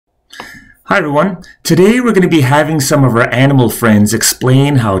Hi everyone. Today we're going to be having some of our animal friends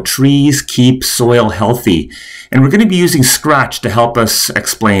explain how trees keep soil healthy. And we're going to be using Scratch to help us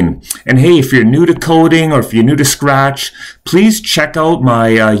explain. And hey, if you're new to coding or if you're new to Scratch, please check out my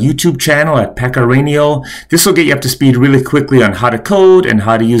YouTube channel at Pecaranio. This will get you up to speed really quickly on how to code and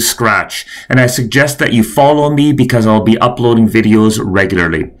how to use Scratch. And I suggest that you follow me because I'll be uploading videos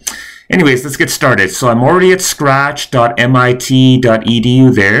regularly. Anyways, let's get started. So I'm already at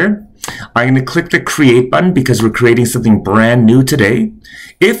scratch.mit.edu there. I'm going to click the Create button because we're creating something brand new today.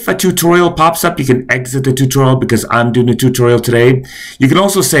 If a tutorial pops up, you can exit the tutorial because I'm doing a tutorial today. You can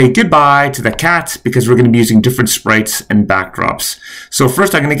also say goodbye to the cat because we're going to be using different sprites and backdrops. So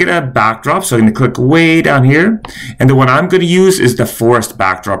first I'm going to get a backdrop. So I'm going to click way down here. And the one I'm going to use is the forest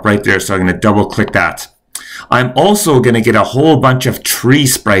backdrop right there. So I'm going to double click that. I'm also going to get a whole bunch of tree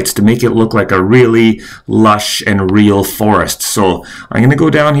sprites to make it look like a really lush and real forest. So I'm going to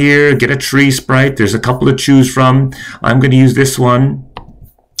go down here, get a tree sprite. There's a couple to choose from. I'm going to use this one.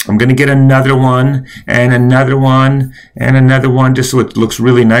 I'm going to get another one and another one and another one just so it looks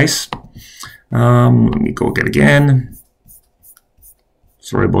really nice. Let me go get again.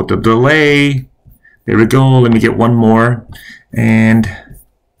 Sorry about the delay. There we go. Let me get one more and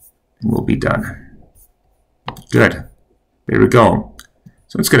we'll be done. Good. There we go.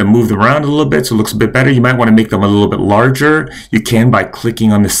 So it's going to move them around a little bit so it looks a bit better. You might want to make them a little bit larger. You can by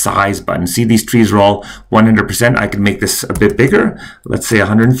clicking on the size button. See, these trees are all 100%. I can make this a bit bigger. Let's say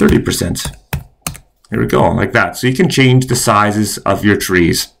 130%. There we go, like that. So you can change the sizes of your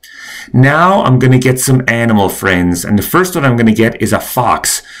trees. Now I'm going to get some animal friends. And the first one I'm going to get is a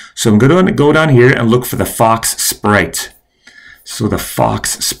fox. So I'm going to go down here and look for the fox sprite. So the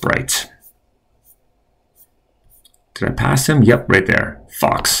fox sprite. Did I pass him? Yep, right there.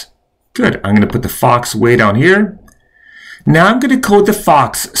 Fox. Good. I'm going to put the fox way down here. Now I'm going to code the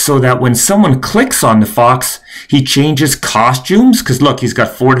fox so that when someone clicks on the fox, he changes costumes. Because look, he's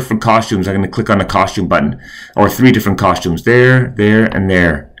got 4 different costumes. I'm going to click on the costume button. Or 3 different costumes. There, there, and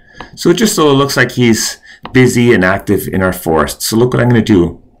there. So just so it looks like he's busy and active in our forest. So look what I'm going to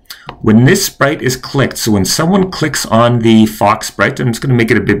do. When this sprite is clicked, so when someone clicks on the fox sprite, I'm just going to make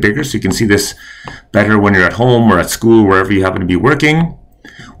it a bit bigger so you can see this better when you're at home or at school, wherever you happen to be working.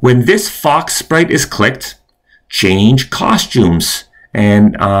 When this fox sprite is clicked, change costumes.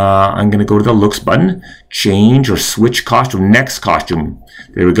 And I'm going to go to the looks button, change or switch costume, next costume.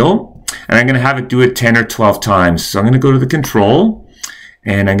 There we go. And I'm going to have it do it 10 or 12 times. So I'm going to go to the control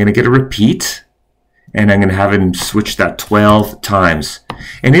and I'm going to get a repeat. And I'm going to have him switch that 12 times.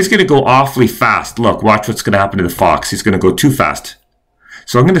 And he's going to go awfully fast. Look, watch what's going to happen to the fox. He's going to go too fast.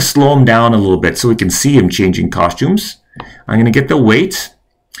 So I'm going to slow him down a little bit so we can see him changing costumes. I'm going to get the wait.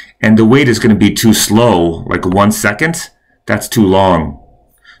 And the wait is going to be too slow, like 1 second. That's too long.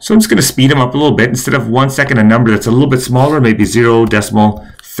 So I'm just going to speed him up a little bit. Instead of 1 second, a number that's a little bit smaller, maybe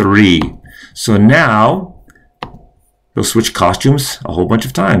 0.3. So now, he'll switch costumes a whole bunch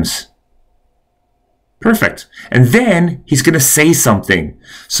of times. Perfect. And then he's going to say something.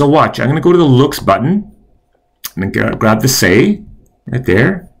 So watch. I'm going to go to the looks button and then grab the say right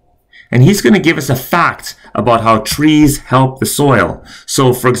there. And he's going to give us a fact about how trees help the soil.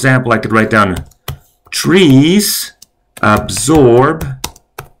 So for example, I could write down trees absorb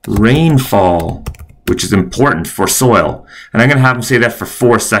rainfall, which is important for soil. And I'm going to have him say that for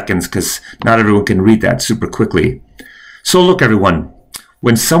 4 seconds because not everyone can read that super quickly. So look everyone,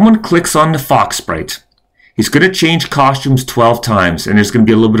 when someone clicks on the fox sprite, he's going to change costumes 12 times, and there's going to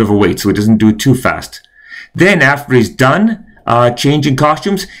be a little bit of a wait, so he doesn't do it too fast. Then, after he's done changing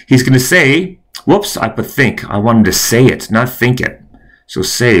costumes, he's going to say, whoops, I put think. I wanted to say it, not think it. So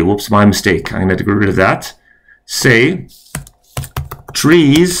say, whoops, my mistake. I'm going to get rid of that. Say,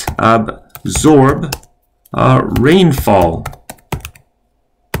 trees absorb rainfall.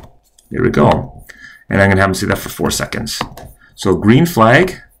 There we go. And I'm going to have him say that for 4 seconds. So green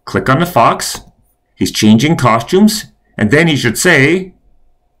flag, click on the fox. He's changing costumes, and then he should say,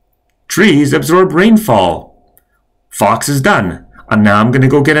 trees absorb rainfall. Fox is done. And now I'm going to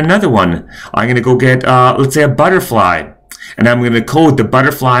go get another one. I'm going to go get, let's say, a butterfly. And I'm going to code the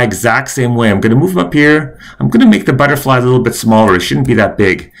butterfly exact same way. I'm going to move him up here. I'm going to make the butterfly a little bit smaller. It shouldn't be that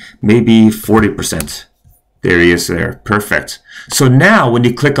big. Maybe 40%. There he is there. Perfect. So now when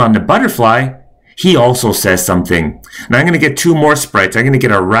you click on the butterfly, he also says something. And I'm going to get 2 more sprites. I'm going to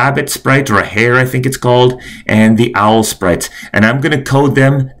get a rabbit sprite, or a hare I think it's called, and the owl sprite. And I'm going to code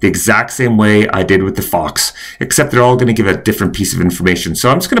them the exact same way I did with the fox, except they're all going to give a different piece of information. So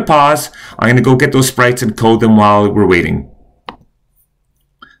I'm just going to pause. I'm going to go get those sprites and code them while we're waiting.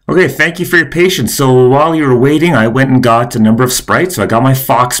 Okay, thank you for your patience. So while you were waiting, I went and got a number of sprites. So I got my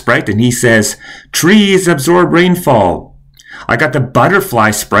fox sprite, and he says, trees absorb rainfall. I got the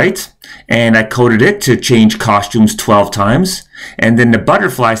butterfly sprite, and I coded it to change costumes 12 times. And then the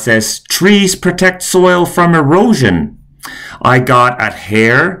butterfly says, trees protect soil from erosion. I got a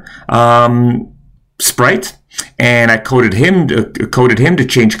hare sprite, and I coded him to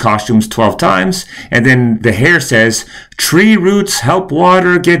change costumes 12 times. And then the hare says, tree roots help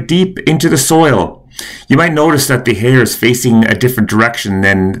water get deep into the soil. You might notice that the hare is facing a different direction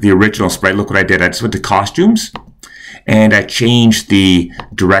than the original sprite. Look what I did. I just went to costumes, and I changed the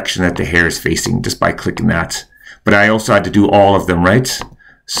direction that the hare is facing just by clicking that. But I also had to do all of them, right?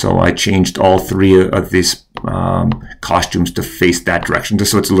 So I changed all 3 of these costumes to face that direction,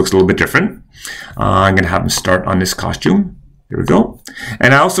 just so it looks a little bit different. I'm going to have them start on this costume. Here we go.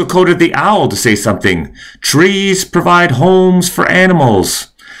 And I also coded the owl to say something. Trees provide homes for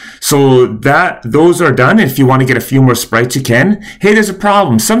animals. So those are done. If you want to get a few more sprites, you can. Hey, there's a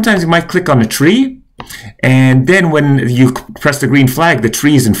problem. Sometimes you might click on a tree, and then when you press the green flag, the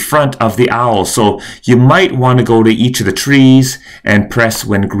tree is in front of the owl. So you might want to go to each of the trees and press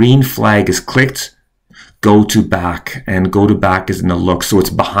when green flag is clicked, go to back. And go to back is in the look, so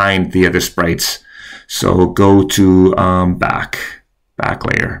it's behind the other sprites. So go to back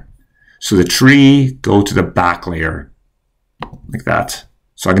layer. So the tree, go to the back layer, like that.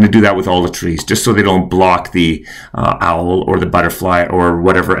 So I'm going to do that with all the trees, just so they don't block the owl or the butterfly or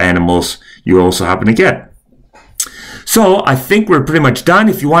whatever animals you also happen to get. So I think we're pretty much done.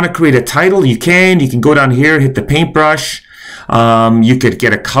 If you want to create a title, you can. You can go down here, hit the paintbrush. You could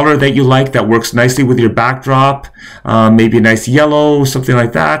get a color that you like that works nicely with your backdrop. Maybe a nice yellow, something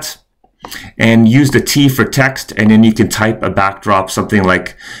like that. And use the T for text, and then you can type a backdrop, something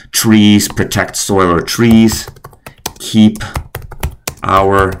like trees protect soil, or trees keep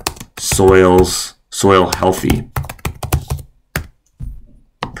our soil healthy.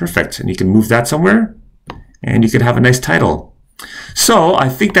 Perfect. And you can move that somewhere, and you can have a nice title. So I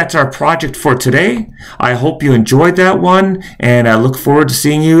think that's our project for today. I hope you enjoyed that one, and I look forward to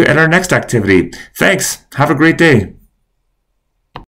seeing you at our next activity. Thanks. Have a great day.